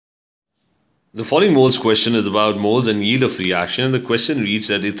The following moles question is about moles and yield of reaction. The question reads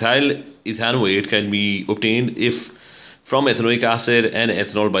that ethyl ethanoate can be obtained if from ethanoic acid and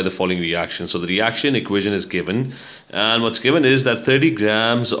ethanol by the following reaction. So the reaction equation is given, and what's given is that 30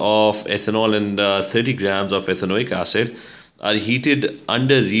 grams of ethanol and 30 grams of ethanoic acid are heated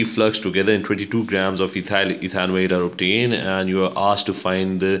under reflux together, and 22 grams of ethyl ethanoate are obtained, and you are asked to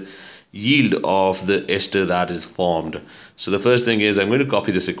find the yield of the ester that is formed. So the first thing is I'm going to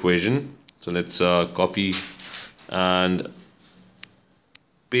copy this equation. So let's copy and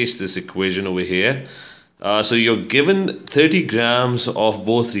paste this equation over here. So you're given 30 grams of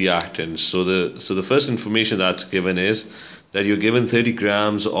both reactants. So the first information that's given is that you're given 30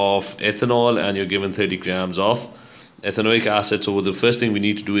 grams of ethanol and you're given 30 grams of ethanoic acid. So the first thing we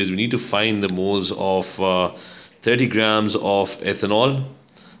need to do is we need to find the moles of 30 grams of ethanol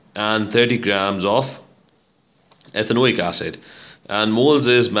and 30 grams of ethanoic acid. And moles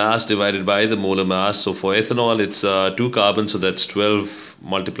is mass divided by the molar mass. So for ethanol, it's 2 carbons, so that's 12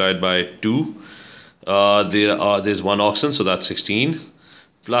 multiplied by 2. There's 1 oxygen, so that's 16.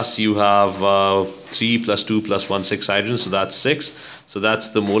 Plus you have 3 plus 2 plus 1, 6 hydrogen, so that's 6. So that's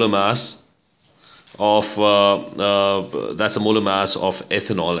the molar mass of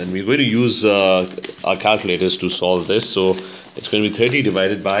ethanol, and we're going to use our calculators to solve this. So it's going to be 30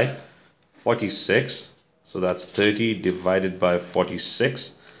 divided by 46. So that's 30 divided by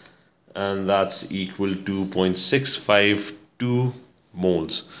 46, and that's equal to 0.652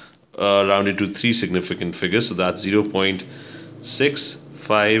 moles, rounded to 3 significant figures. So that's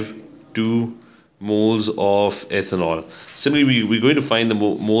 0.652 moles of ethanol. Similarly, we're going to find the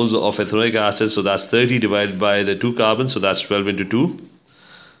moles of ethanoic acid. So that's 30 divided by the 2 carbons, so that's 12 into 2,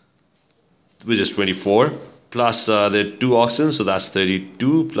 which is 24. Plus there are 2 oxygens, so that's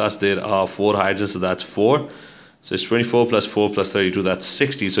 32, plus there are 4 hydrogens, so that's 4. So it's 24 plus 4 plus 32, that's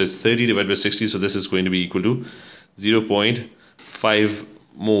 60. So it's 30 divided by 60, so this is going to be equal to 0.5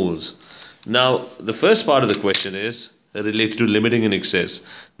 moles. Now, the first part of the question is related to limiting and excess.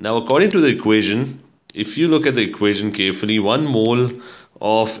 Now, according to the equation, if you look at the equation carefully, 1 mole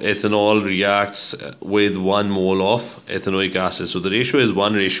of ethanol reacts with 1 mole of ethanoic acid. So the ratio is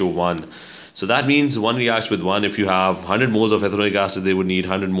 1:1. So that means 1 reacts with 1. If you have 100 moles of ethanoic acid, they would need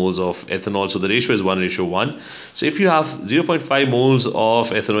 100 moles of ethanol. So the ratio is 1:1. So if you have 0.5 moles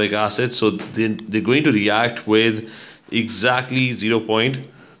of ethanoic acid, so they're going to react with exactly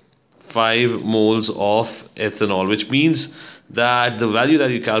 0.5 moles of ethanol, which means that the value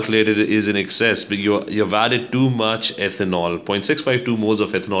that you calculated is in excess, but you've added too much ethanol. 0.652 moles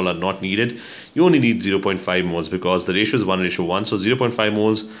of ethanol are not needed. You only need 0.5 moles because the ratio is 1:1. So 0.5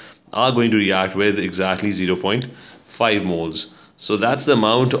 moles are going to react with exactly 0.5 moles. So that's the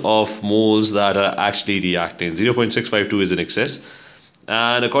amount of moles that are actually reacting. 0.652 is in excess.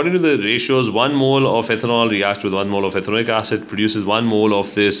 And according to the ratios, 1 mole of ethanol reacts with 1 mole of ethanoic acid, produces 1 mole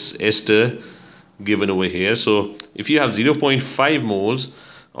of this ester given over here. So if you have 0.5 moles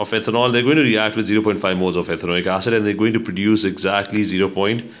of ethanol, they're going to react with 0.5 moles of ethanoic acid, and they're going to produce exactly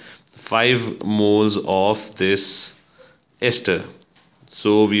 0.5 moles of this ester.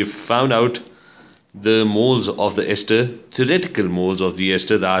 So we've found out the moles of the ester, theoretical moles of the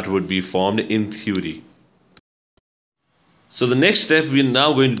ester that would be formed in theory. So the next step we're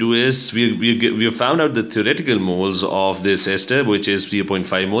now going to do is we have found out the theoretical moles of this ester, which is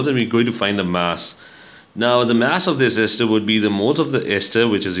 0.5 moles, and we're going to find the mass. Now the mass of this ester would be the moles of the ester,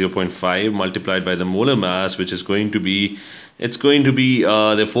 which is 0.5, multiplied by the molar mass, which is going to be, there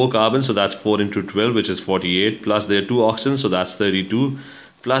are 4 carbons, so that's 4 into 12, which is 48, plus there are 2 oxygens, so that's 32,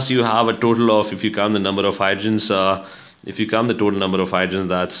 plus you have a total of, if you count the number of hydrogens,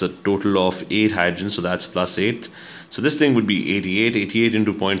 that's a total of 8 hydrogens, so that's plus 8. So this thing would be 88. 88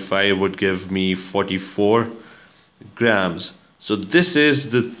 into 0.5 would give me 44 grams. So this is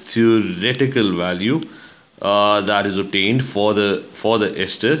the theoretical value that is obtained for the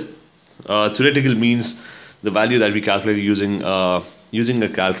ester. Theoretical means the value that we calculated using a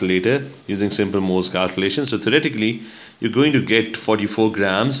calculator, using simple moles calculation. So theoretically, you're going to get 44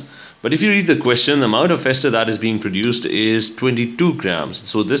 grams. But if you read the question, the amount of ester that is being produced is 22 grams.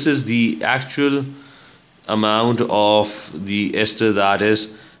 So this is the actual amount of the ester that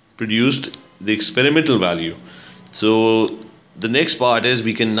is produced, the experimental value. So the next part is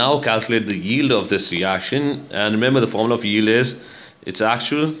we can now calculate the yield of this reaction. And remember, the formula of yield is it's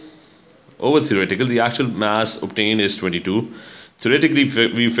actual over theoretical. The actual mass obtained is 22. Theoretically,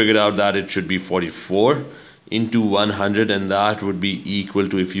 we figured out that it should be 44 into 100, and that would be equal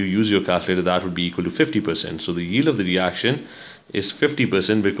to, if you use your calculator, that would be equal to 50%. So the yield of the reaction is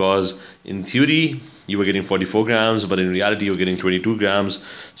 50%, because in theory you were getting 44 grams, but in reality you're getting 22 grams.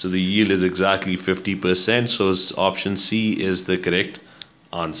 So the yield is exactly 50%. So option C is the correct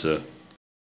answer.